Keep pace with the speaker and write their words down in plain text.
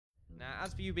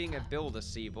as for you being a builder,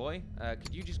 Seaboy,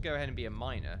 could you just go ahead and be a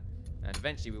miner? And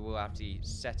eventually we will have to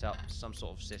set up some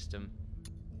sort of system.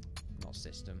 Not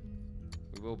system.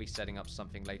 We will be setting up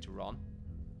something later on.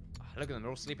 Oh, look at them, they're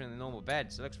all sleeping in the normal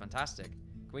beds. It looks fantastic.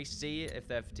 Can we see if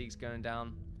their fatigue's going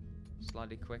down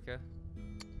slightly quicker?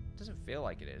 It doesn't feel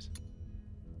like it is.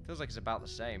 It feels like it's about the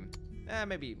same.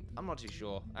 Maybe. I'm not too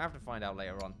sure. I have to find out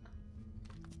later on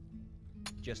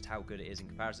just how good it is in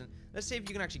comparison. Let's see if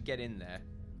you can actually get in there.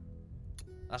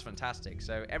 That's fantastic.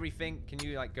 So everything, can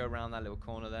you like go around that little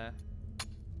corner there?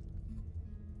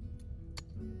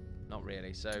 Not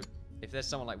really. So if there's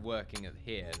someone like working at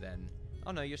here, then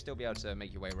oh no, you'll still be able to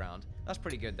make your way around. That's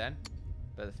pretty good then.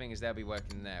 But the thing is, they'll be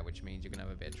working there, which means you're gonna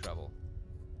have a bit of trouble.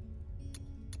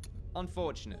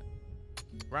 Unfortunate.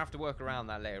 We'll have to work around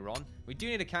that later on. We do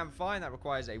need a campfire, and that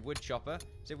requires a wood chopper.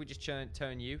 So if we just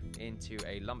turn you into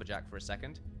a lumberjack for a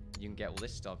second, you can get all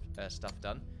this stuff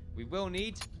done. We will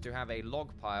need to have a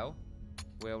log pile.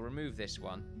 We'll remove this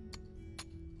one.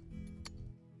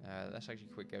 Let's actually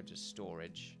quick go to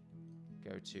storage.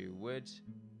 Go to wood.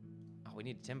 Oh, we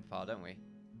need a timber pile, don't we?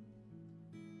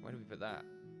 Where do we put that?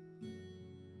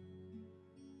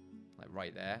 Like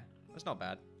right there. That's not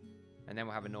bad. And then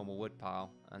we'll have a normal wood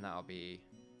pile, and that'll be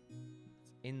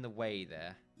in the way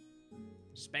there.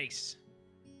 Space.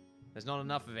 There's not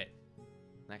enough of it.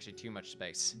 Actually, too much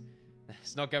space.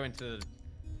 It's not going to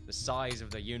the size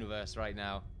of the universe right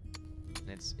now. And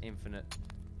it's infinite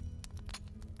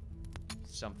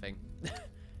something.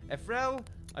 Ephraim,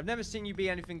 I've never seen you be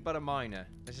anything but a miner.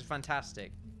 This is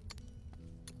fantastic.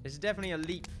 This is definitely a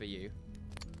leap for you.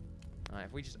 Alright,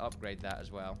 if we just upgrade that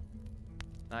as well.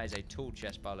 That is a tool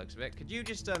chest by the looks of it. Could you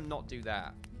just not do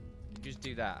that? Could you just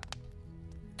do that?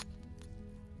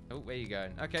 Oh, where are you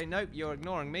going? Okay, nope, you're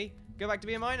ignoring me. Go back to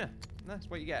be a miner. That's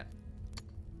what you get.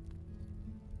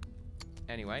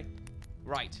 Anyway.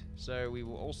 Right, so we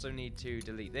will also need to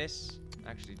delete this.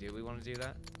 Actually, do we want to do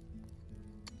that?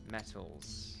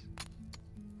 Metals.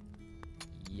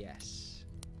 Yes.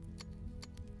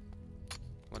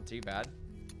 Wasn't too bad.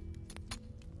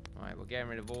 Alright, we're getting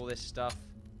rid of all this stuff.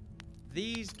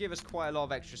 These give us quite a lot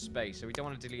of extra space, so we don't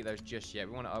want to delete those just yet.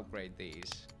 We want to upgrade these.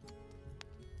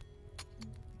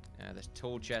 This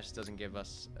tool chest doesn't give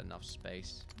us enough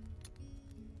space.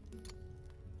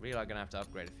 Really are going to have to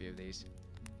upgrade a few of these.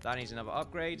 That needs another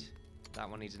upgrade. That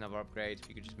one needs another upgrade. If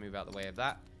you could just move out the way of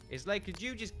that. Islay, could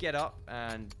you just get up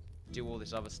and do all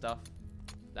this other stuff?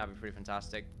 That'd be pretty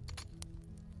fantastic.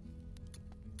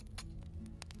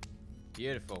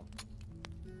 Beautiful.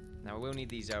 Now we will need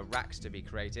these racks to be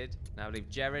created. Now I believe,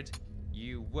 Jared,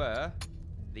 you were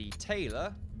the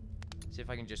tailor. See if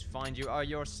I can just find you. Oh,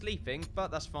 you're sleeping,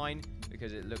 but that's fine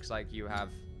because it looks like you have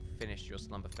finished your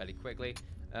slumber fairly quickly.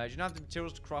 Do you not have the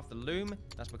materials to craft the loom?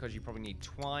 That's because you probably need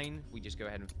twine. We just go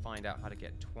ahead and find out how to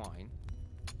get twine.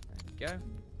 There we go.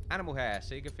 Animal hair.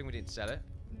 See, good thing we didn't sell it.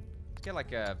 Let's get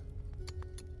like a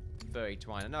 30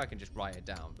 twine. I know I can just write it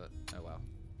down, but oh well.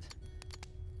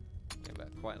 Yeah,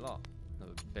 but quite a lot of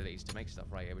abilities to make stuff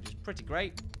right here, which is pretty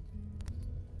great.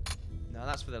 Now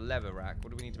that's for the leather rack.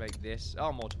 What do we need to make this?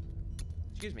 Oh, more.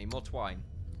 Excuse me, more twine.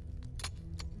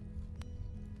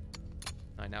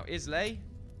 Alright, now Islay,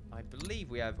 I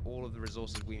believe we have all of the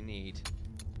resources we need.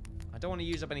 I don't want to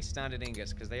use up any standard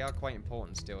ingots because they are quite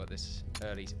important still at this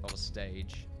early of a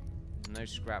stage. No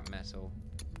scrap metal.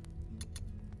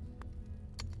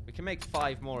 We can make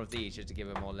 5 more of these just to give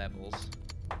her more levels.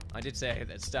 I did say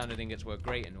that standard ingots were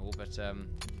great and all, but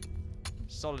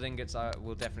solid ingots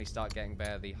will definitely start getting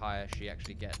better the higher she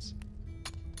actually gets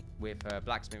with her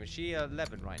blacksmith. Is she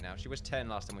 11 right now? She was 10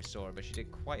 last time we saw her, but she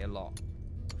did quite a lot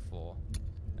before.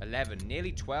 11,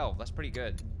 nearly 12. That's pretty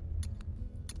good.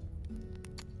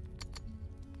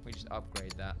 We just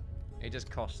upgrade that. It does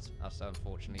cost us,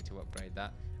 unfortunately, to upgrade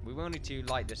that. We will need to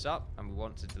light this up, and we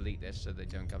want to delete this so they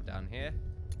don't come down here.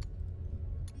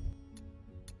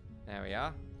 There we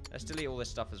are. Let's delete all this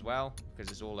stuff as well,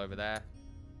 because it's all over there.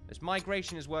 This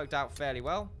migration has worked out fairly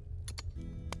well.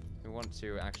 We want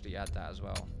to actually add that as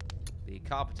well. The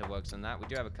carpenter works on that. We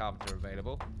do have a carpenter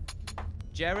available.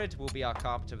 Jared will be our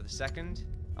carpenter for the second.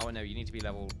 Oh, no, you need to be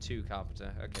level 2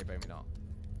 carpenter. Okay, maybe not.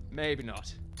 Maybe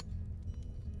not.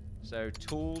 So,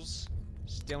 tools.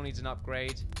 Still needs an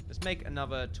upgrade. Let's make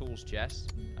another tools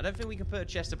chest. I don't think we can put a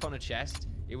chest upon a chest.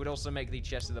 It would also make the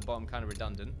chest at the bottom kind of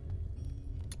redundant.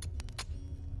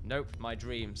 Nope, my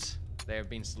dreams. They have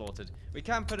been slaughtered. We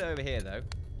can put it over here, though.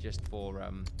 Just for,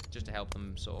 just to help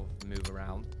them sort of move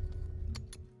around.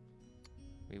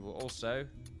 We will also...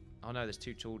 Oh, no, there's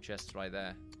 2 tool chests right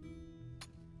there.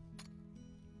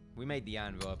 We made the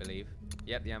anvil, I believe.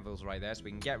 Yep, the anvil's right there, so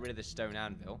we can get rid of the stone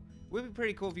anvil. Would be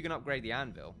pretty cool if you can upgrade the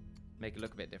anvil. make it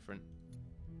look a bit different.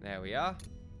 There we are.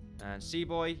 And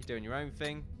Seaboy, you're doing your own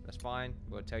thing. That's fine.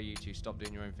 We'll tell you to stop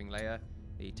doing your own thing later.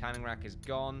 The tanning rack is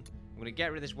gone. I'm going to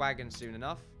get rid of this wagon soon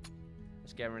enough.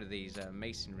 Let's get rid of these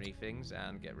masonry things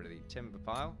and get rid of the timber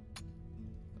pile.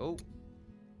 Oh,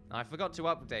 I forgot to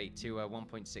update to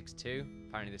 1.62.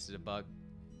 Apparently this is a bug.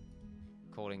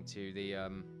 According to the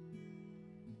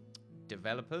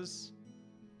developers.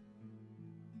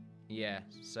 Yeah,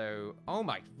 so... Oh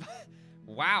my...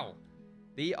 Wow!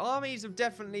 The armies have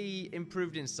definitely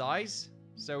improved in size.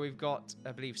 So we've got,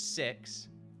 I believe, 6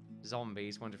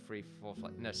 zombies. 1, 2, 3, 4,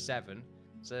 5... No, 7.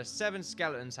 So 7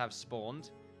 skeletons have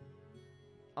spawned.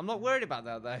 I'm not worried about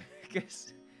that, though.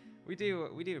 Because we do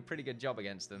a pretty good job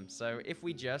against them. So if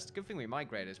we just... Good thing we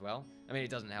migrate as well. I mean, it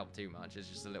doesn't help too much. It's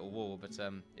just a little wall. But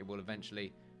it will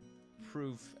eventually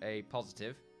prove a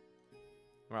positive.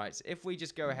 Right, so if we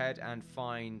just go ahead and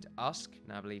find Usk.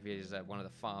 Now, I believe he is one of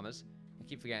the farmers. I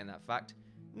keep forgetting that fact.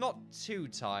 Not too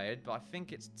tired, but I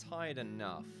think it's tired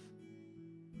enough.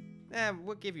 Yeah,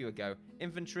 we'll give you a go.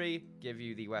 Infantry, give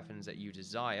you the weapons that you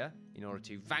desire in order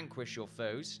to vanquish your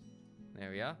foes.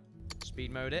 There we are.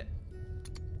 Speed mode it.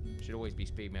 Should always be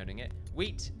speed moding it.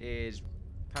 Wheat is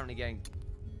apparently getting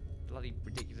bloody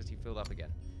ridiculously filled up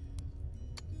again.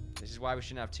 This is why we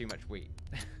shouldn't have too much wheat.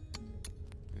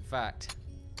 In fact,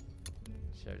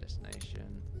 show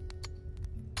destination.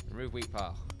 Remove wheat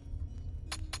pile.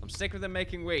 I'm sick of them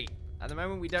making wheat. At the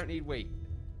moment, we don't need wheat.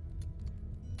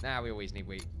 Now we always need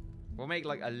wheat. We'll make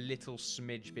like a little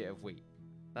smidge bit of wheat.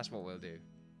 That's what we'll do.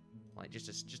 Like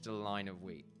just a line of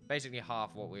wheat. Basically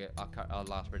half what our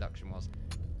last production was.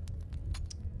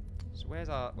 So where's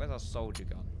our soldier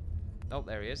gone? Oh,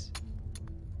 there he is.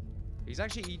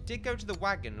 He did go to the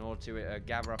wagon in order to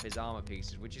gather up his armor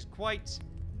pieces, which is quite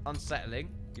unsettling.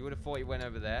 You would have thought he went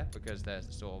over there because they're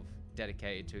sort of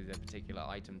dedicated to the particular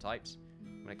item types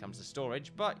when it comes to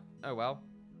storage. But oh well,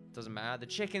 doesn't matter. The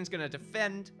chicken's gonna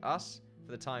defend us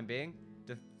for the time being.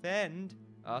 Defend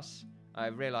us. I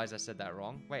realized I said that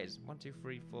wrong. Wait, it's 1, 2,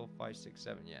 3, 4, 5, 6,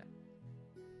 7. Yeah.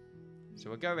 So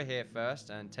we'll go over here first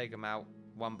and take them out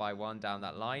one by one down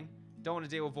that line. Don't want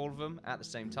to deal with all of them at the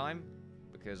same time,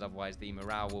 because otherwise the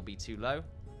morale will be too low.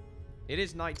 It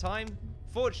is nighttime.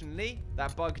 Fortunately,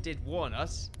 that bug did warn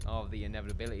us of the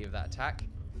inevitability of that attack,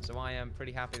 so I am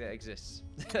pretty happy that it exists.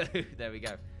 There we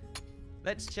go.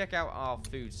 Let's check out our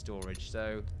food storage.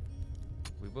 So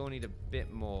we will need a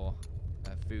bit more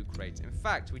food crates. In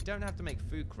fact, we don't have to make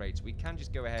food crates. We can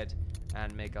just go ahead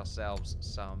and make ourselves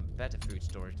some better food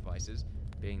storage devices,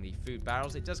 being the food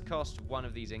barrels. It does cost 1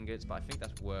 of these ingots, but I think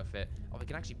that's worth it. Oh, we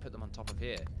can actually put them on top of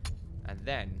here. And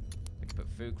then we can put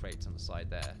food crates on the side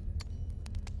there.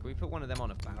 Can we put one of them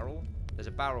on a barrel? There's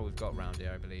a barrel we've got around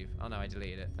here, I believe. Oh, no, I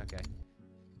deleted it. Okay.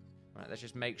 Right, let's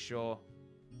just make sure.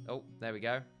 Oh, there we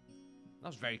go. That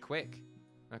was very quick.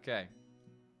 Okay.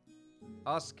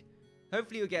 Usk.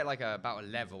 Hopefully you'll get like about a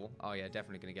level. Oh, yeah,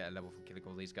 definitely going to get a level from killing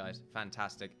all these guys.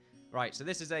 Fantastic. Right, so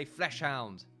this is a flesh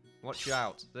hound. Watch you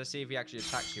out. Let's see if he actually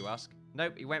attacks you, Usk.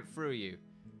 Nope, he went through you.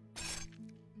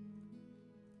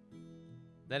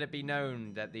 Let it be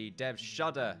known that the devs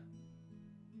shudder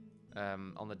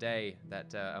on the day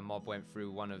that a mob went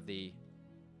through one of the...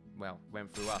 Well,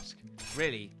 went through Usk.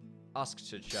 Really, Usk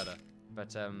should shudder.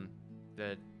 But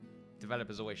the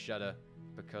developers always shudder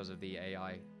because of the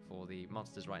AI for the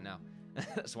monsters right now.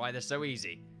 That's why they're so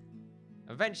easy.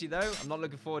 Eventually, though, I'm not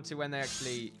looking forward to when they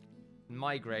actually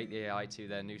migrate the AI to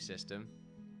their new system,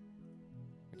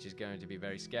 which is going to be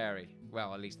very scary.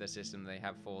 Well, at least the system they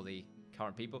have for the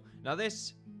current people. Now,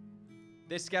 this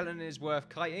skeleton is worth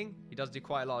kiting. He does do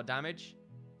quite a lot of damage.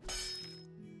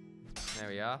 There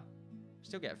we are.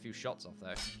 Still get a few shots off,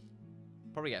 though.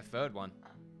 Probably get a third one.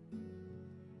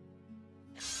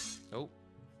 Oh.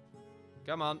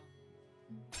 Come on.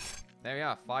 There we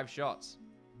are. 5 shots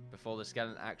before the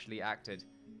skeleton actually acted. So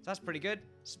that's pretty good.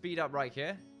 Speed up right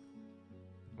here.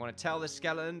 I want to tell this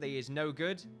skeleton that he is no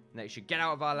good and that he should get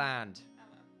out of our land.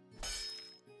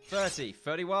 30,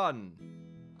 31,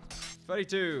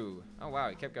 32. Oh, wow.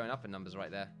 He kept going up in numbers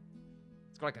right there.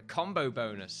 It's got like a combo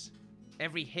bonus.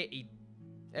 Every hit he...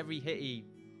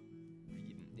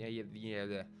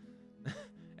 Yeah.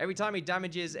 Every time he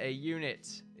damages a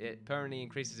unit, it permanently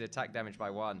increases attack damage by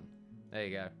 1. There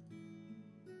you go.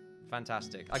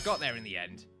 Fantastic. I got there in the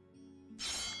end.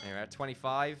 There we're at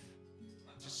 25.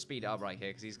 Just speed it up right here,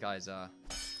 because these guys are...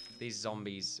 These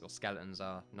zombies, or skeletons,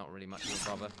 are not really much of a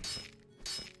bother.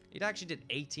 It actually did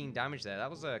 18 damage there.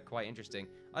 That was quite interesting.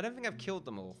 I don't think I've killed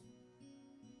them all.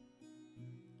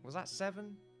 Was that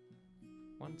 7?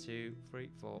 1, 2, 3,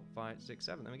 4, 5, 6,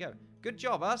 7. There we go. Good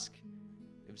job, Usk.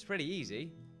 It was pretty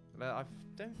easy. But I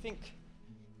don't think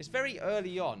It's very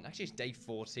early on. Actually, it's day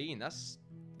 14.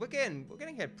 We're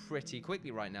getting here pretty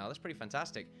quickly right now. That's pretty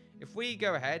fantastic. If we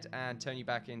go ahead and turn you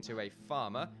back into a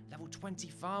farmer, level 20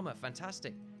 farmer,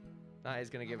 fantastic. That is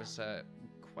going to give us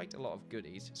quite a lot of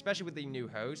goodies, especially with the new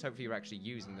hoes. Hopefully you're actually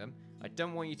using them. I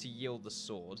don't want you to yield the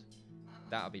sword.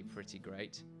 That'll be pretty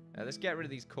great. Let's get rid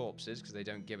of these corpses because they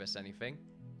don't give us anything.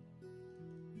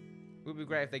 It would be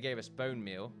great if they gave us bone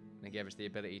meal and they gave us the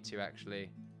ability to actually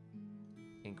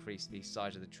increase the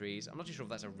size of the trees. I'm not too sure if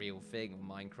that's a real thing or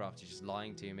Minecraft is just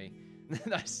lying to me.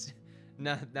 That's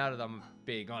now that I'm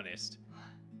being honest.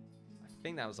 I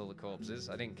think that was all the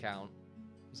corpses. I didn't count.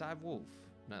 Is that a wolf?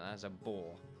 No, that's a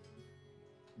boar.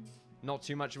 Not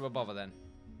too much of a bother then.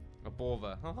 A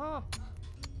bother. Haha.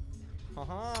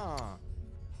 Haha.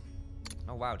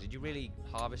 Oh wow, did you really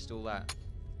harvest all that?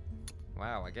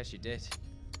 Wow, I guess you did.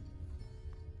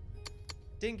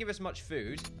 Didn't give us much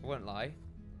food, I won't lie.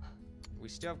 We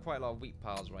still have quite a lot of wheat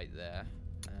piles right there.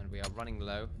 And we are running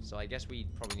low, so I guess we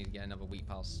probably need to get another wheat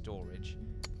pile storage.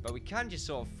 But we can just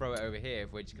sort of throw it over here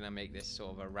if we're just going to make this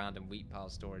sort of a random wheat pile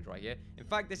storage right here. In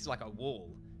fact, this is like a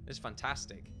wall. This is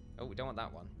fantastic. Oh, we don't want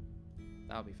that one.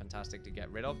 That would be fantastic to get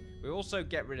rid of. We'll also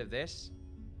get rid of this.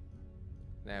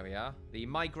 There we are. The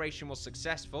migration was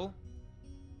successful.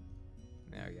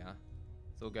 There we are.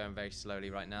 It's all going very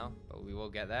slowly right now, but we will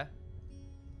get there.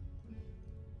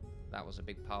 That was a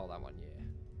big pile, that one, yeah.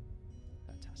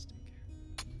 Fantastic.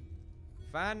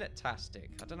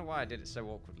 Fantastic. I don't know why I did it so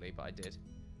awkwardly, but I did.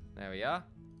 There we are.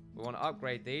 We want to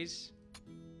upgrade these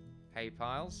hay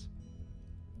piles.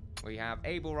 We have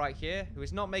Abel right here, who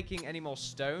is not making any more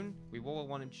stone. We will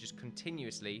want him to just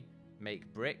continuously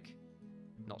make brick,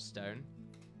 not stone.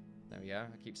 There we go.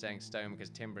 I keep saying stone because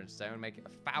timber and stone. Make it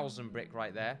 1,000 brick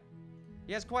right there.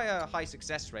 He has quite a high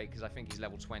success rate because I think he's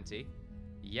level 20.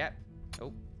 Yep.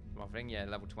 Oh, wrong thing. Yeah,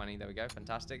 level 20. There we go.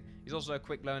 Fantastic. He's also a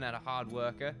quick learner and a hard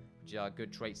worker, which are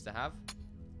good traits to have.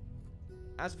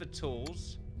 As for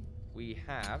tools, we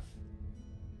have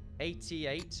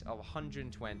 88 of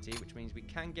 120, which means we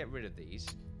can get rid of these.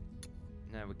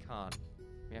 No, we can't.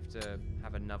 We have to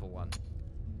have another one.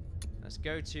 Let's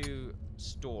go to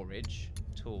storage,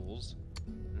 tools,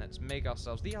 and let's make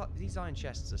ourselves... These iron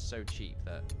chests are so cheap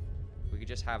that we could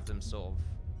just have them sort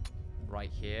of right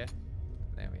here.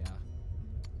 There we are.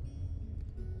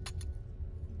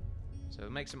 So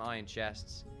we'll make some iron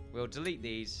chests. We'll delete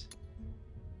these.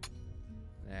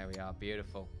 There we are,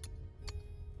 beautiful.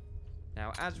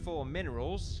 Now, as for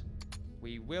minerals,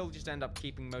 we will just end up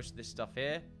keeping most of this stuff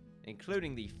here,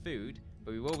 including the food,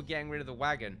 but we will be getting rid of the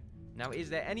wagon. Now, is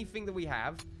there anything that we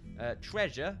have?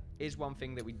 Treasure is one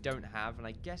thing that we don't have, and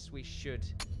I guess we should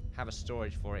have a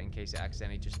storage for it in case it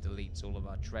accidentally just deletes all of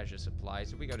our treasure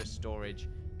supplies. If we go to storage,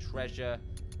 treasure,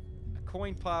 a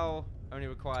coin pile only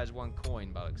requires 1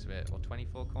 coin by the looks of it, or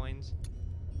 24 coins.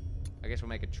 I guess we'll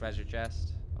make a treasure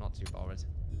chest. I'm not too bothered.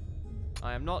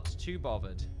 I am not too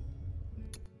bothered.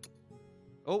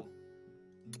 Oh,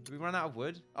 did we run out of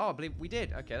wood? Oh, I believe we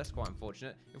did. Okay, that's quite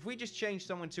unfortunate. If we just change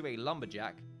someone to a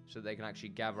lumberjack so they can actually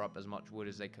gather up as much wood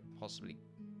as they could possibly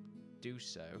do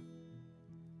so.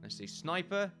 Let's see.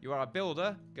 Sniper, you are a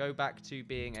builder. Go back to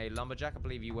being a lumberjack. I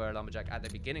believe you were a lumberjack at the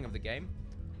beginning of the game.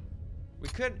 We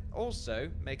could also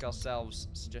make ourselves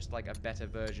just like a better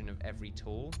version of every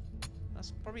tool.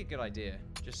 That's probably a good idea,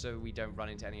 just so we don't run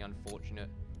into any unfortunate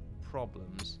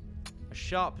problems. A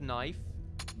sharp knife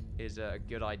is a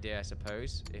good idea, I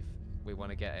suppose, if we want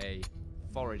to get a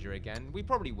forager again. We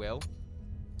probably will.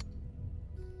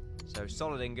 So,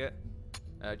 solid ingot.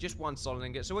 Just 1 solid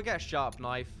ingot. So, we'll get a sharp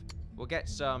knife. We'll get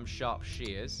some sharp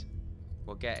shears.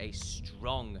 We'll get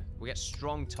strong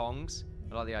tongs.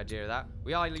 I like the idea of that.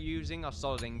 We are using our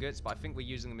solid ingots, but I think we're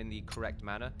using them in the correct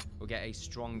manner. We'll get a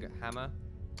strong hammer.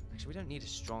 Actually, we don't need a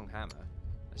strong hammer.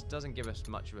 This doesn't give us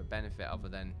much of a benefit other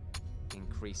than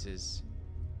increases...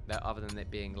 other than it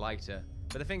being lighter.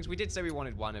 But the things, we did say we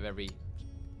wanted 1 of every,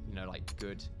 you know, like,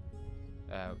 good,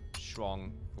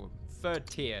 strong, or 3rd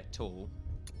tier tool.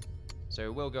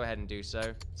 So we'll go ahead and do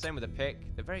so. Same with the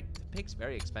pick. The pick's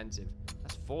very expensive.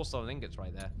 That's 4 solid ingots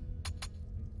right there.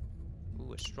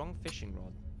 Ooh, a strong fishing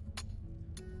rod.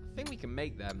 I think we can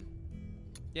make them.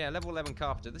 Yeah, level 11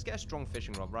 carpenter. Let's get a strong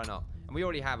fishing rod, right up. And we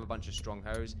already have a bunch of strong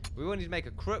hoes. We will need to make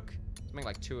a crook. Let's make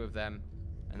like 2 of them.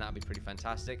 And that'll be pretty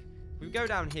fantastic. If we go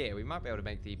down here, we might be able to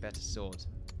make the better sword.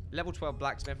 Level 12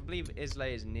 blacksmith. I believe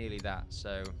Islay is nearly that,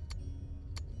 so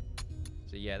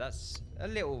yeah, that's a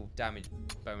little damage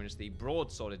bonus. The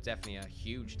broadsword is definitely a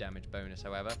huge damage bonus,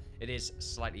 however. It is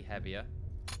slightly heavier.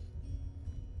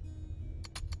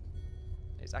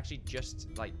 It's actually just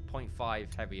like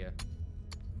 0.5 heavier.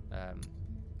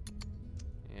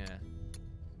 Yeah.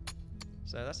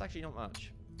 So that's actually not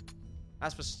much.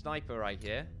 As for Sniper right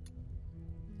here,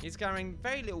 he's carrying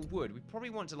very little wood. We probably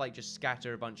want to like just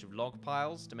scatter a bunch of log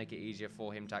piles to make it easier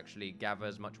for him to actually gather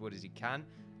as much wood as he can.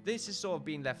 This is sort of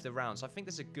being left around, so I think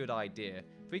that's a good idea.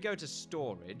 If we go to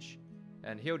storage,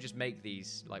 and he'll just make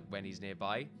these like when he's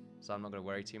nearby, so I'm not going to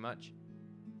worry too much.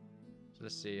 So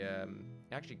let's see, it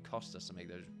actually costs us to make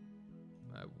those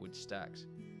wood stacks.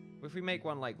 If we make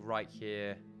one like right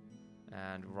here,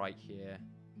 and right here,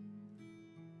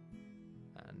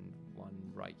 and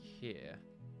one right here,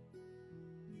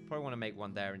 probably want to make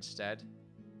one there instead,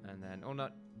 and then, oh no,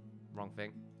 wrong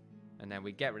thing, and then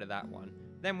we get rid of that one.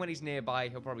 Then when he's nearby,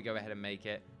 he'll probably go ahead and make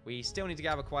it. We still need to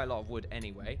gather quite a lot of wood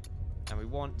anyway, and we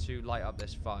want to light up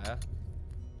this fire,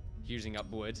 using up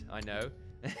wood, I know.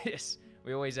 Yes,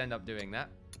 we always end up doing that.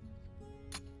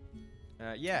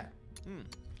 Yeah.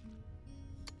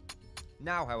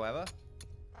 Now, however,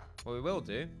 what we will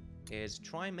do is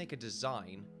try and make a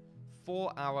design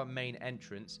for our main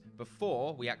entrance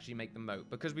before we actually make the moat,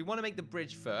 because we want to make the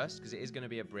bridge first, because it is going to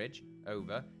be a bridge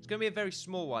over. It's going to be a very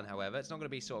small one, however. It's not going to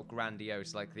be sort of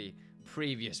grandiose like the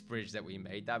previous bridge that we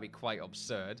made. That'd be quite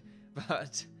absurd,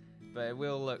 but it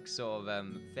will look sort of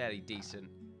fairly decent.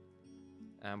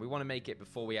 And we want to make it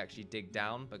before we actually dig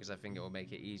down, because I think it will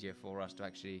make it easier for us to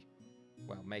actually,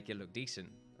 well, make it look decent,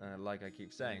 like I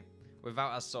keep saying,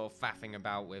 without us sort of faffing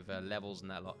about with levels and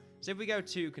that lot. So if we go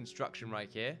to construction right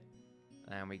here,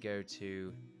 and we go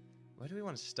to, where do we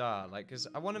want to start? Like, because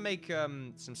I want to make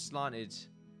some slanted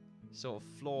sort of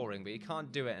flooring, but you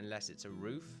can't do it unless it's a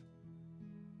roof.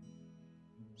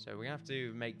 So we're going to have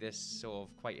to make this sort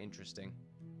of quite interesting.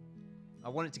 I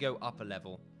want it to go up a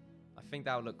level. I think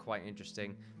that would look quite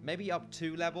interesting. Maybe up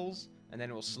 2 levels, and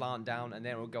then it will slant down, and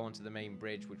then it will go onto the main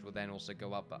bridge, which will then also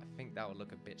go up, but I think that would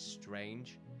look a bit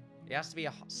strange. It has to be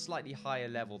a slightly higher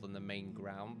level than the main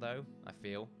ground, though, I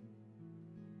feel.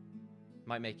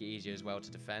 Might make it easier as well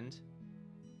to defend.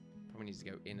 Probably needs to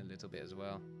go in a little bit as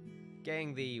well.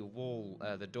 Getting the wall,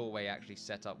 the doorway actually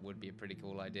set up would be a pretty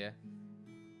cool idea.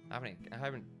 I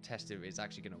haven't tested if it's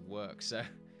actually going to work, so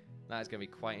that's going to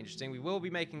be quite interesting. We will be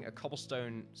making a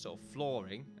cobblestone sort of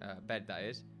flooring, bed that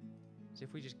is. So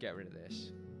if we just get rid of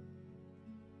this.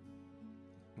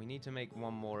 We need to make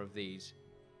one more of these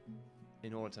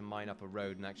in order to mine up a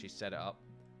road and actually set it up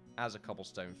as a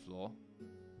cobblestone floor.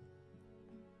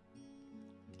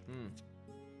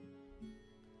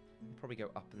 Probably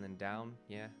go up and then down.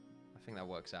 Yeah, I think that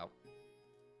works out.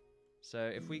 So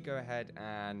if we go ahead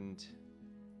and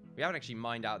we haven't actually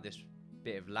mined out this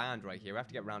bit of land right here. We have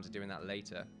to get around to doing that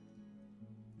later.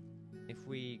 If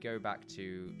we go back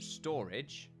to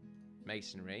storage,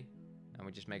 masonry, and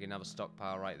we just make another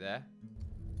stockpile right there.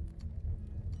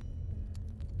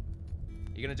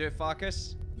 You gonna do it,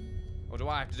 Farkas? Or do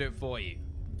I have to do it for you?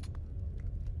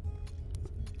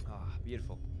 Ah,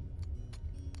 beautiful.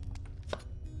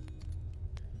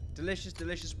 Delicious,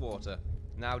 delicious water.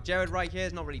 Now, Jared right here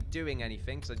is not really doing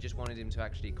anything, because I just wanted him to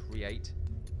actually create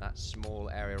that small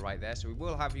area right there. So we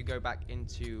will have you go back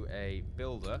into a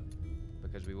builder,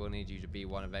 because we will need you to be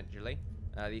one eventually.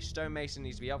 The stonemason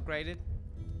needs to be upgraded.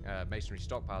 Masonry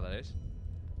stockpile, that is.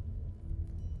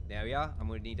 There we are. And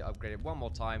we need to upgrade it one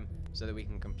more time so that we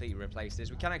can completely replace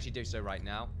this. We can actually do so right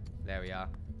now. There we are.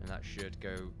 And that should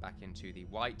go back into the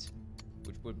white,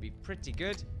 which would be pretty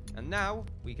good. And now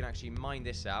we can actually mine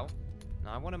this out.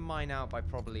 Now I want to mine out by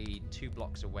probably 2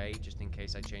 blocks away, just in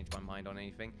case I change my mind on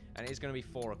anything. And it is going to be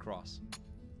 4 across.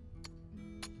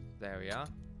 There we are.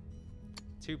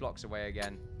 2 blocks away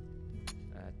again.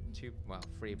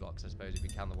 3 blocks, I suppose, if we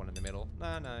count the one in the middle.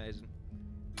 No, it isn't.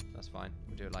 That's fine.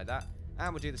 We'll do it like that.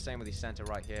 And we'll do the same with the center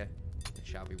right here. It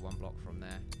shall be 1 block from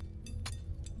there.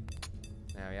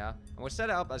 There we are. And we'll set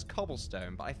it up as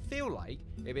cobblestone, but I feel like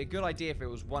it'd be a good idea if it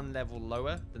was 1 level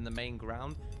lower than the main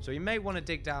ground. So you may want to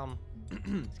dig down,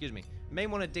 excuse me, you may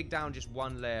want to dig down just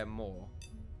 1 layer more.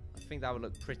 I think that would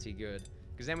look pretty good.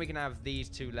 Because then we can have these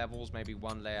 2 levels, maybe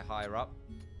 1 layer higher up.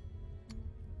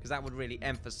 Because that would really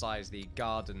emphasize the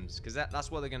gardens. Because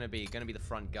that's what they're going to be. Going to be the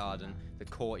front garden, the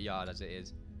courtyard as it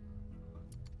is.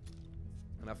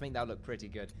 And I think that would look pretty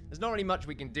good. There's not really much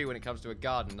we can do when it comes to a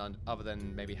garden, other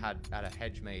than maybe add a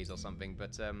hedge maze or something.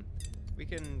 But we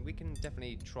can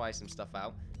definitely try some stuff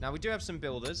out. Now we do have some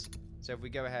builders. So if we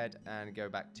go ahead and go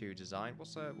back to design,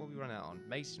 what we run out on?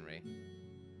 Masonry.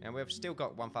 And we've still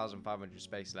got 1,500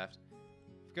 space left.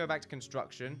 If we go back to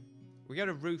construction, we go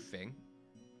to roofing.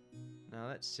 Now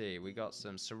let's see, we got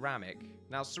some ceramic.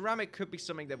 Now ceramic could be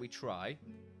something that we try.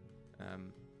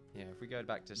 Yeah, if we go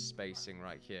back to spacing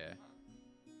right here.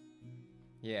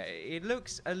 Yeah, it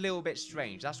looks a little bit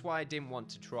strange. That's why I didn't want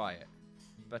to try it.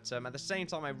 But at the same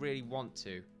time, I really want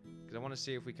to. Because I want to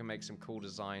see if we can make some cool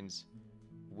designs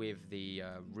with the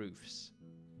roofs.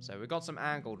 So we've got some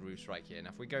angled roofs right here. Now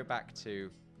if we go back to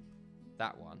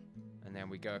that one, and then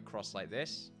we go across like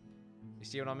this. You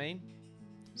see what I mean?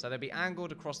 So they'll be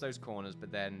angled across those corners,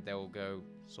 but then they'll go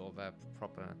sort of a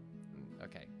proper...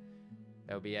 Okay.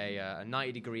 There'll be a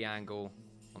 90-degree angle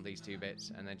on these two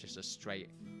bits, and then just a straight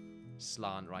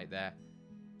slant right there.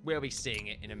 We'll be seeing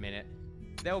it in a minute.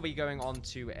 They'll be going on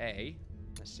to a...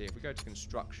 Let's see, if we go to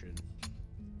construction...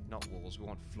 Not walls, we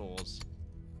want floors.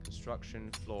 Construction,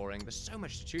 flooring. There's so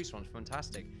much to choose from. It's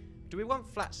fantastic. Do we want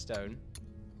flat stone?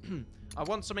 I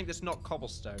want something that's not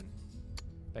cobblestone,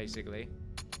 basically.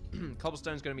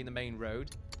 Cobblestone's going to be the main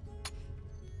road.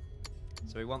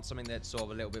 So we want something that's sort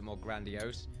of a little bit more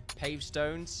grandiose. Paved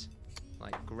stones,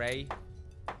 like grey.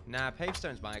 Nah, paved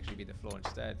stones might actually be the floor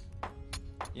instead.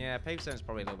 Yeah, paved stone's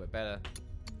probably a little bit better.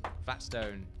 Flat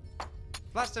stone.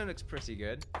 Flat stone looks pretty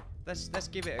good. Let's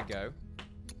give it a go.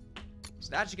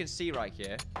 So as you can see right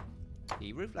here,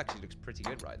 the roof actually looks pretty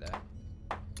good right there.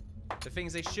 The thing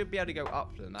is, they should be able to go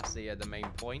up them. That's the main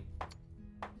point.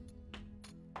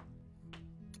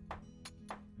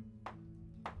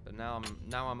 But now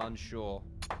I'm unsure.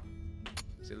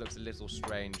 So it looks a little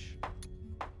strange.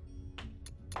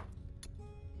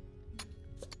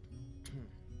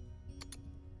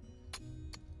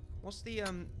 What's the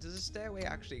does the stairway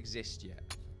actually exist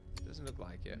yet? Doesn't look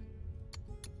like it.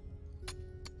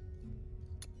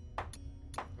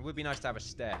 It would be nice to have a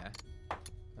stair.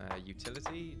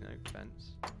 Utility? No.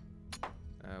 Fence.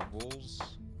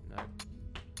 Walls? No.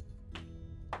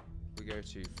 We go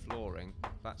to flooring.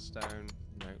 Flat stone?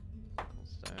 No.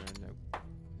 Cobblestone?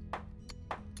 No.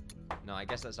 No, I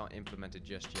guess that's not implemented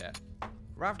just yet.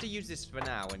 We'll have to use this for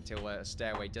now until a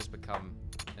stairway does become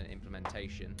an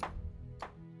implementation.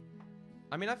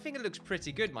 I mean, I think it looks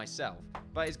pretty good myself,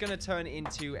 but it's going to turn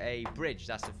into a bridge,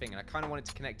 that's the thing, and I kind of wanted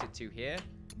to connect it to here.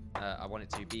 I want it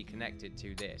to be connected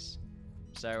to this.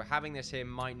 So having this here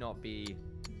might not be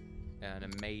an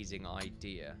amazing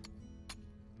idea.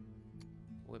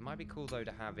 Well, it might be cool, though,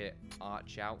 to have it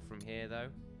arch out from here, though.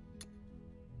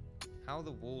 How are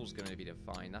the walls going to be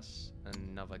defined? That's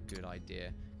another good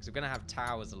idea. Because we're going to have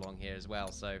towers along here as well,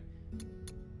 so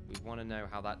we want to know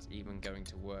how that's even going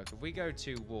to work. If we go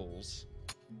to walls,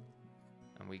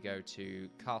 and we go to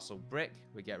castle brick,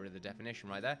 we get rid of the definition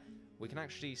right there, we can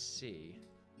actually see...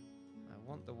 I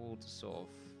want the wall to sort of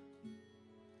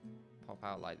pop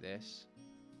out like this.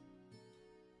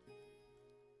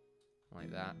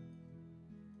 Like that.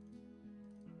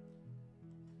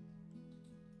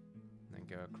 And then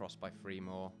go across by 3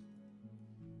 more.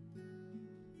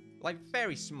 Like,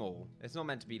 very small. It's not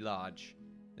meant to be large.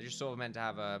 They're just sort of meant to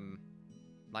have,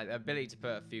 like, the ability to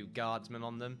put a few guardsmen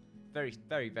on them. Very,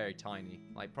 very, very tiny.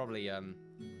 Like, probably,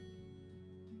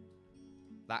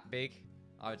 that big,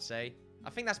 I would say. I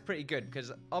think that's pretty good,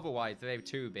 because otherwise, if they were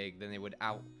too big, then they would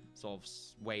sort of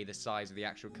sway the size of the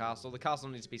actual castle. The castle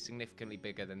needs to be significantly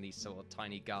bigger than these sort of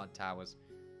tiny guard towers.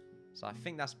 So I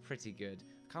think that's pretty good.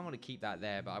 I kind of want to keep that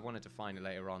there, but I wanted to find it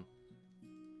later on.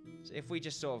 So if we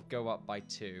just sort of go up by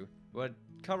 2, we'll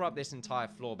cover up this entire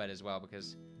floor bed as well,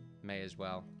 because may as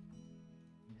well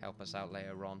help us out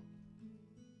later on.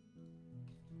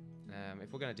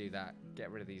 If we're going to do that, get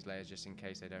rid of these layers just in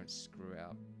case they don't screw it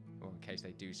up. Or in case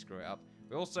they do screw it up.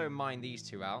 We also mine these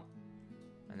 2 out.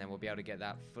 And then we'll be able to get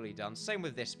that fully done. Same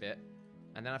with this bit.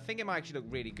 And then I think it might actually look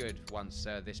really good once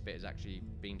this bit is actually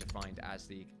being defined as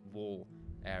the wall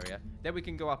area. Then we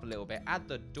can go up a little bit, add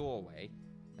the doorway.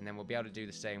 And then we'll be able to do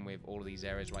the same with all of these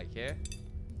areas right here.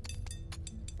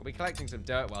 We'll be collecting some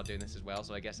dirt while doing this as well,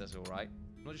 so I guess that's alright.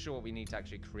 I'm not sure what we need to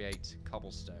actually create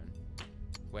cobblestone.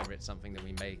 Whether it's something that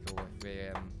we make or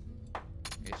if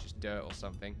it's just dirt or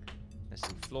something. There's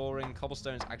some flooring.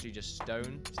 Cobblestone's actually just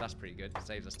stone, so that's pretty good. It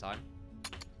saves us time.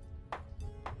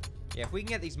 Yeah, if we can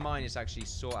get these miners to actually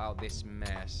sort out this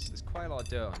mess. There's quite a lot of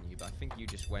dirt on you, but I think you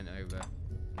just went over.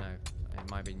 No, it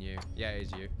might have been you. Yeah, it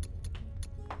is you.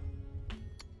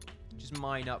 Just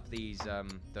mine up these,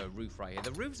 the roof right here.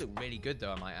 The roofs look really good,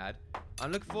 though, I might add.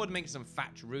 I'm looking forward to making some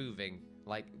thatch roofing.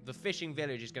 Like, the fishing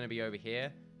village is going to be over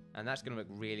here. And that's going to look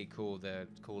really cool. The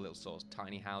cool little sort of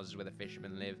tiny houses where the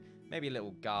fishermen live. Maybe a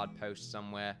little guard post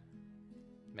somewhere.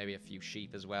 Maybe a few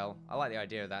sheep as well. I like the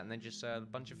idea of that. And then just a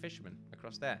bunch of fishermen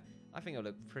across there. I think it'll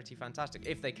look pretty fantastic.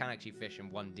 If they can actually fish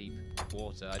in 1 deep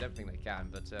water. I don't think they can,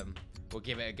 but we'll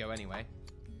give it a go anyway.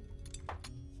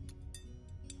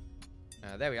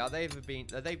 There we are.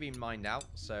 They've been mined out.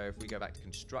 So if we go back to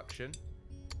construction.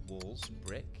 Walls,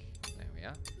 brick. There we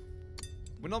are.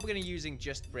 We're not going to be using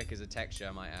just brick as a texture,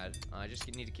 I might add. I just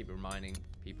need to keep reminding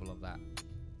people of that.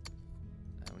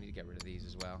 We need to get rid of these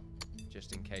as well.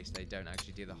 just in case they don't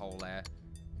actually do the whole layer.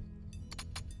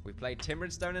 We played Timber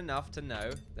and Stone enough to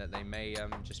know that they may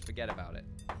just forget about it.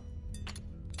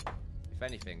 If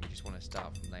anything, we just want to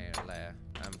start from layer to layer,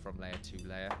 from layer to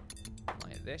layer,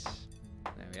 like this.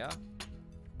 There we are.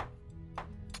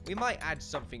 We might add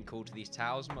something cool to these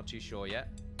towers. I'm not too sure yet.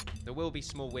 There will be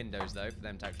small windows though for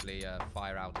them to actually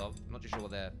fire out of. I'm not too sure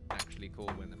they're actually cool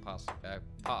when they're part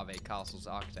of a castle's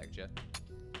architecture.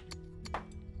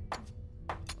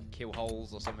 Like kill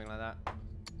holes or something like that.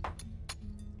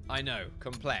 I know,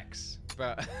 complex,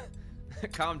 but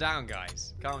calm down,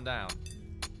 guys. Calm down.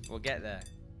 We'll get there.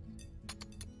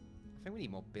 I think we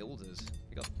need more builders.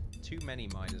 We got too many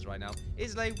miners right now.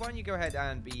 Islay, why don't you go ahead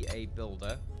and be a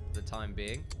builder for the time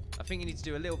being? I think you need to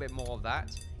do a little bit more of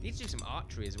that. You need to do some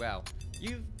archery as well.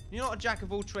 You're not a jack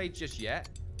of all trades just yet,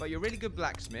 but you're a really good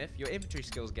blacksmith. Your infantry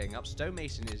skills getting up.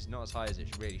 Stonemason is not as high as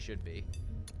it really should be.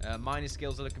 Mining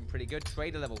skills are looking pretty good.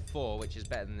 Trader level 4, which is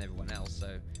better than everyone else,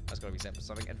 so that's got to be set for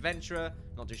something. Adventurer,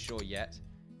 not too sure yet.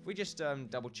 If we just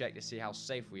double check to see how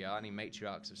safe we are, any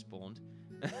matriarchs have spawned.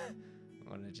 I'm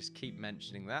going to just keep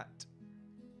mentioning that.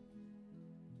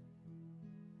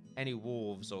 Any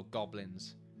wolves or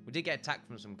goblins? We did get attacked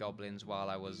from some goblins while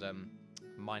I was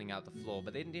mining out the floor,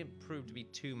 but they didn't prove to be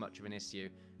too much of an issue.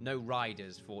 No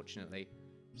riders, fortunately,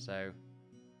 so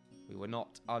we were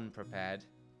not unprepared.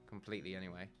 Completely,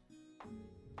 anyway.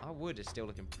 Our wood is still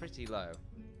looking pretty low.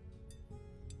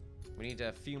 We need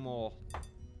a few more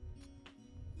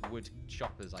wood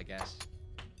choppers, I guess.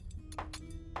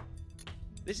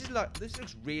 This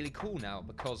looks really cool now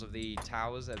because of the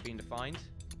towers that have been defined.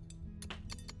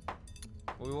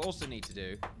 What we will also need to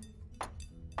do...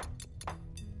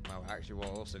 Well, actually, what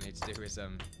we'll also need to do is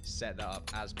set that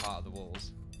up as part of the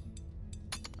walls.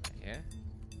 Right here.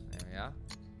 There we are.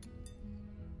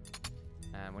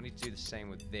 And we need to do the same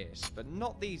with this, but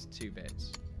not these two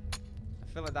bits.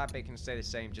 I feel like that bit can stay the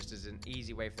same just as an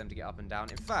easy way for them to get up and down.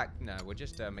 In fact, no, we'll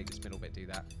just make this middle bit do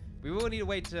that. We will need a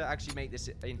way to actually make this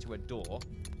into a door.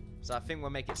 So I think we'll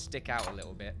make it stick out a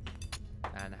little bit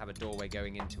and have a doorway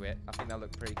going into it. I think that'll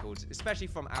look pretty cool, especially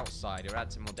from outside. It'll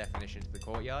add some more definition to the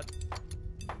courtyard.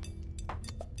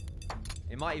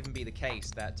 It might even be the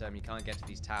case that you can't get to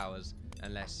these towers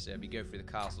unless you go through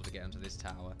the castle to get onto this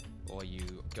tower, or you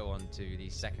go on to the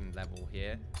second level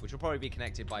here, which will probably be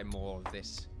connected by more of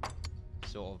this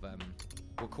sort of,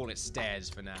 we'll call it stairs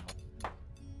for now.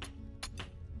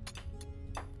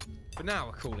 For now,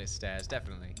 we'll call it stairs,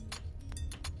 definitely.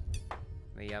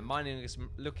 The mining is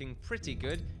looking pretty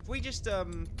good. If we just,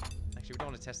 actually, we don't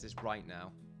want to test this right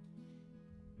now.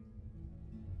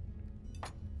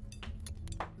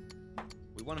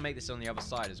 We want to make this on the other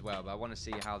side as well, but I want to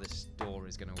see how this door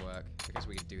is going to work. I guess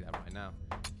we can do that right now.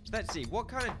 So let's see, what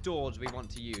kind of door do we want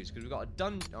to use? Because we've got a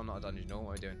dungeon, oh, not a dungeon door,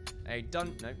 what are we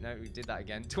doing? No, we did that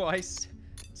again, twice.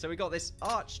 So we got this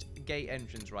arched gate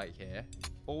entrance right here,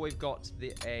 or we've got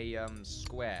a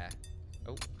square.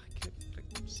 Oh, I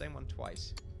clicked the same one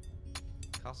twice.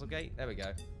 Castle gate, there we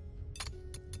go.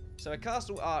 So a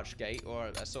castle arch gate, or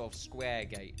a sort of square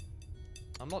gate.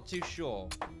 I'm not too sure.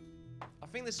 I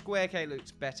think the square gate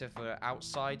looks better for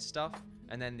outside stuff,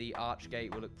 and then the arch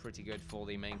gate will look pretty good for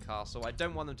the main castle. I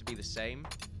don't want them to be the same.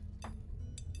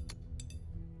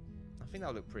 I think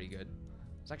that'll look pretty good.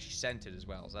 It's actually centered as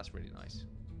well, so that's really nice.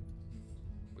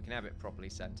 We can have it properly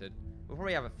centered. We'll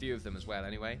probably have a few of them as well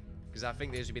anyway, because I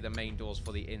think these will be the main doors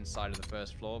for the inside of the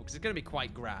first floor, because it's going to be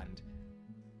quite grand.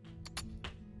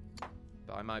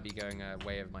 But I might be going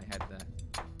way over my head there.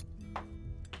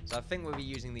 So I think we'll be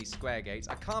using these square gates.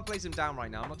 I can't place them down right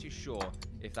now. I'm not too sure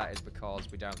if that is because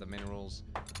we don't have the minerals.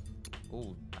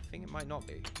 Oh, I think it might not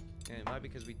be. Yeah, it might be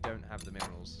because we don't have the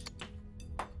minerals.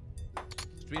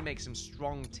 So we make some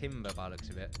strong timber by the looks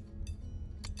of it.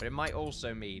 But it might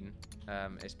also mean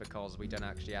it's because we don't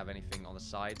actually have anything on the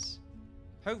sides.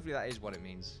 Hopefully that is what it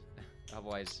means.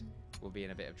 Otherwise, we'll be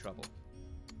in a bit of trouble.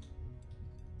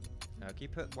 Now, can you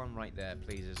put one right there,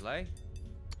 please, Islay?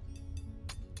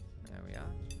 There we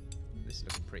are. This is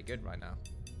looking pretty good right now.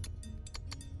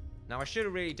 Now, I should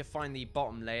have really defined the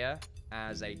bottom layer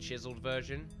as a chiseled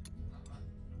version.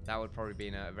 That would probably be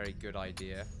a very good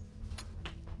idea.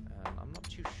 I'm not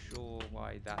too sure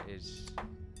why that is...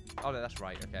 Oh, no, that's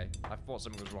right. Okay. I thought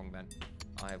something was wrong then.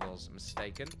 I was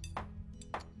mistaken.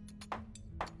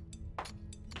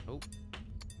 Oh.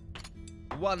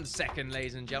 1 second,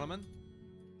 ladies and gentlemen.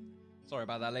 Sorry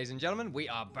about that, ladies and gentlemen. We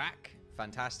are back.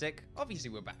 Fantastic. Obviously,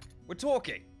 we're back. We're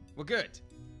talking. We're good.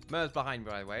 Merv's behind,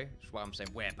 by the way, which is why I'm saying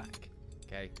we're back.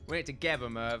 Okay, we're in it together,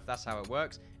 Merv. That's how it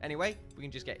works. Anyway, we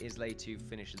can just get Islay to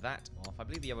finish that off. I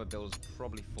believe the other builder's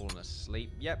probably fallen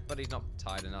asleep. Yep, but he's not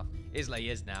tired enough. Islay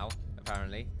is now,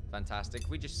 apparently. Fantastic.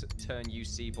 We just turn you,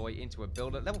 C-Boy, into a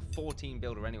builder. Level 14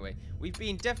 builder anyway. We've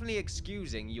been definitely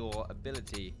excusing your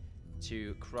ability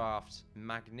to craft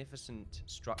magnificent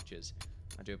structures.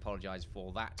 I do apologize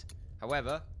for that.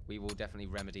 However, we will definitely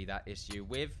remedy that issue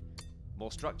with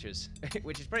more structures,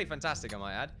 which is pretty fantastic, I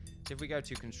might add. So if we go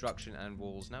to construction and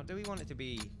walls. Now, do we want it to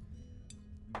be...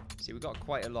 See, we've got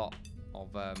quite a lot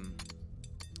of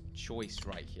choice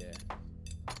right here.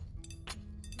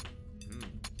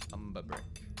 Umber brick.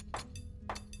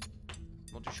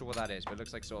 Not too sure what that is, but it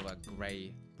looks like sort of a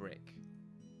grey brick.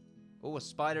 Oh, a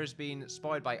spider has been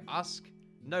spotted by Usk.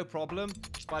 No problem.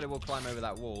 Spider will climb over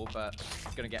that wall, but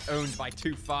it's going to get owned by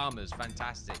 2 farmers.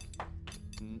 Fantastic.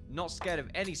 Not scared of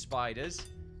any spiders.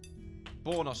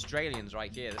 Born Australians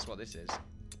right here. That's what this is.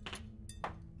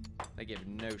 They give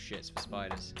no shits for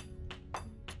spiders.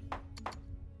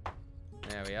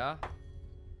 There we are.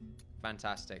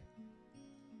 Fantastic.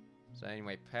 So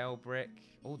anyway, pale brick.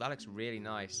 Oh, that looks really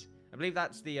nice. I believe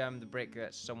that's the brick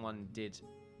that someone did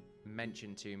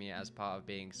mention to me as part of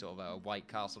being sort of a white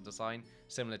castle design,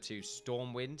 similar to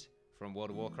Stormwind from World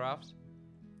of Warcraft.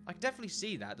 I can definitely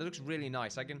see that. That looks really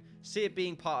nice. I can see it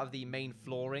being part of the main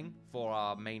flooring for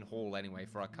our main hall anyway,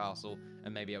 for our castle,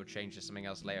 and maybe I'll change to something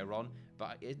else later on.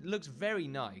 But it looks very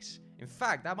nice. In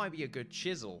fact, that might be a good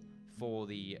chisel for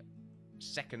the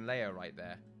second layer right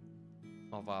there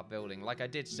of our building. Like I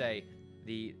did say,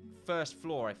 the first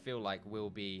floor I feel like will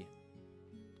be,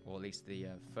 or at least the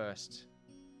first,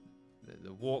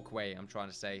 the walkway I'm trying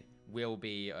to say, will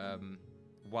be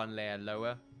 1 layer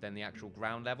lower than the actual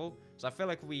ground level. So I feel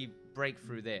like if we break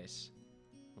through this,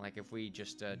 like if we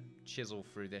just chisel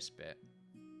through this bit,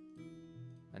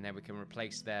 and then we can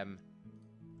replace them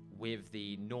with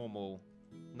the normal,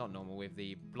 not normal, with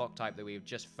the block type that we've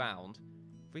just found.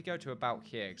 If we go to about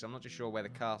here, because I'm not too sure where the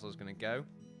castle is going to go.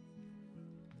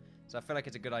 So I feel like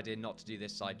it's a good idea not to do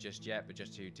this side just yet, but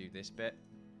just to do this bit.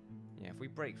 Yeah, if we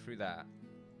break through that.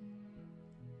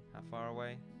 How far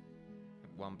away?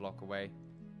 1 block away.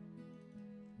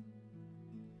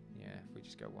 Yeah, if we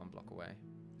just go 1 block away.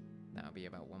 That'll be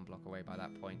about 1 block away by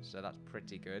that point, so that's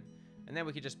pretty good. And then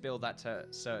we could just build that to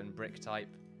a certain brick type.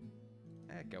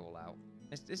 Go all out.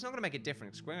 It's not going to make a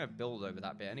difference, because we're going to build over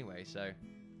that bit anyway, so...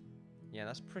 Yeah,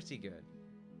 that's pretty good.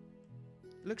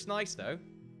 Looks nice, though.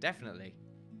 Definitely.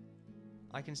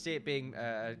 I can see it being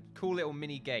a cool little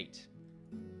mini gate.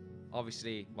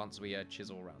 Obviously, once we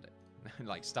chisel around it.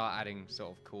 Like, start adding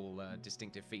sort of cool,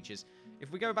 distinctive features.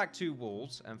 If we go back to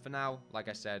walls, and for now, like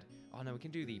I said... Oh, no, we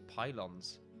can do the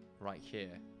pylons right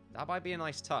here. That might be a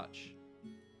nice touch.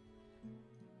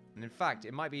 And in fact,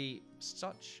 it might be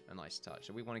such a nice touch.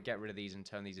 So we want to get rid of these and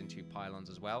turn these into pylons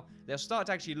as well. They'll start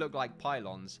to actually look like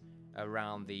pylons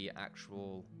around the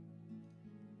actual...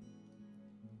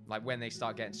 Like when they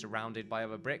start getting surrounded by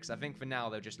other bricks. I think for now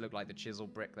they'll just look like the chisel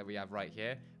brick that we have right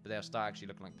here. But they'll start actually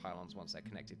looking like pylons once they're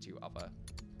connected to other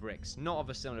bricks. Not of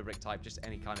a similar brick type, just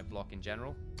any kind of block in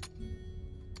general.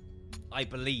 I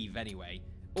believe, anyway.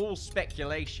 All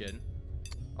speculation,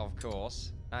 of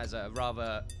course. As a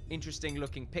rather interesting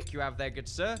looking pick you have there, good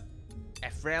sir.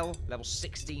 Ephrael, level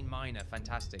 16 miner.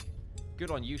 Fantastic.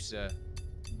 Good on you, sir.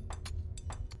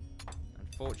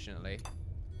 Unfortunately,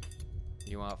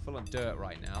 you are full of dirt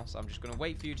right now, so I'm just going to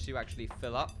wait for you to actually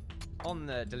fill up on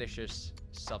the delicious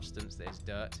substance that is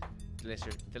dirt.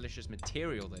 Delicious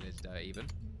material that is dirt, even.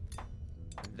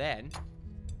 And then,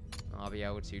 I'll be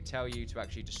able to tell you to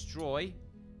actually destroy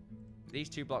these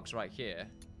 2 blocks right here.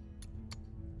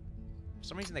 For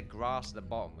some reason, they're grass at the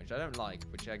bottom, which I don't like,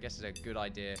 which I guess is a good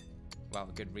idea. Well,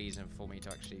 a good reason for me to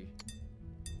actually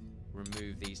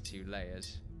remove these 2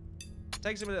 layers. It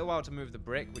takes him a little while to move the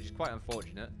brick, which is quite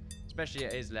unfortunate. Especially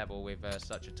at his level with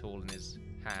such a tool in his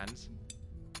hands.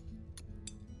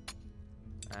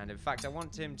 And in fact, I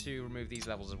want him to remove these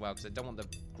levels as well, because I don't want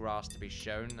the grass to be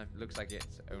shown. It looks like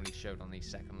it's only shown on the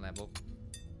 2nd level.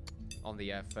 On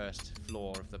the first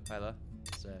floor of the pillar.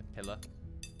 It's a pillar.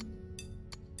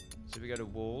 So we go to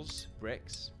walls,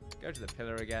 bricks, go to the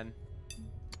pillar again.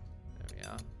 There we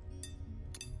are.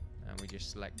 And we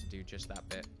just select to do just that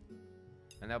bit.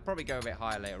 And they'll probably go a bit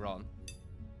higher later on.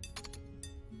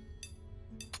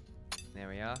 There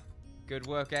we are. Good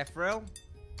work, Ephrael.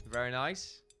 Very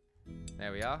nice.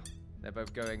 There we are. They're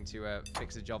both going to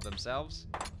fix the job themselves.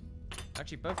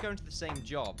 Actually, both going to the same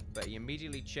job, but he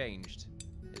immediately changed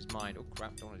his mind. Oh,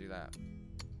 crap. Don't want to do that.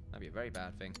 That'd be a very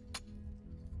bad thing.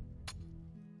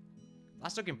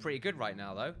 That's looking pretty good right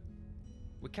now, though.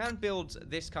 We can build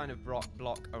this kind of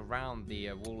block around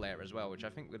the wall layer as well, which I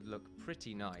think would look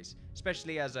pretty nice.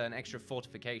 Especially as an extra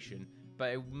fortification.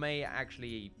 But it may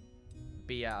actually...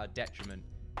 be at a detriment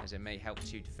as it may help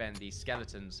to defend these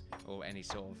skeletons or any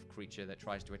sort of creature that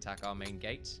tries to attack our main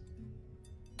gates.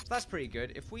 So that's pretty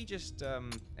good. If we just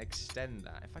extend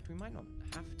that, in fact, we might not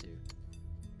have to,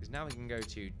 because now we can go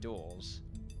to doors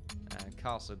and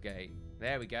castle gate.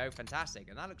 There we go, fantastic,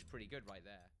 and that looks pretty good right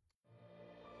there.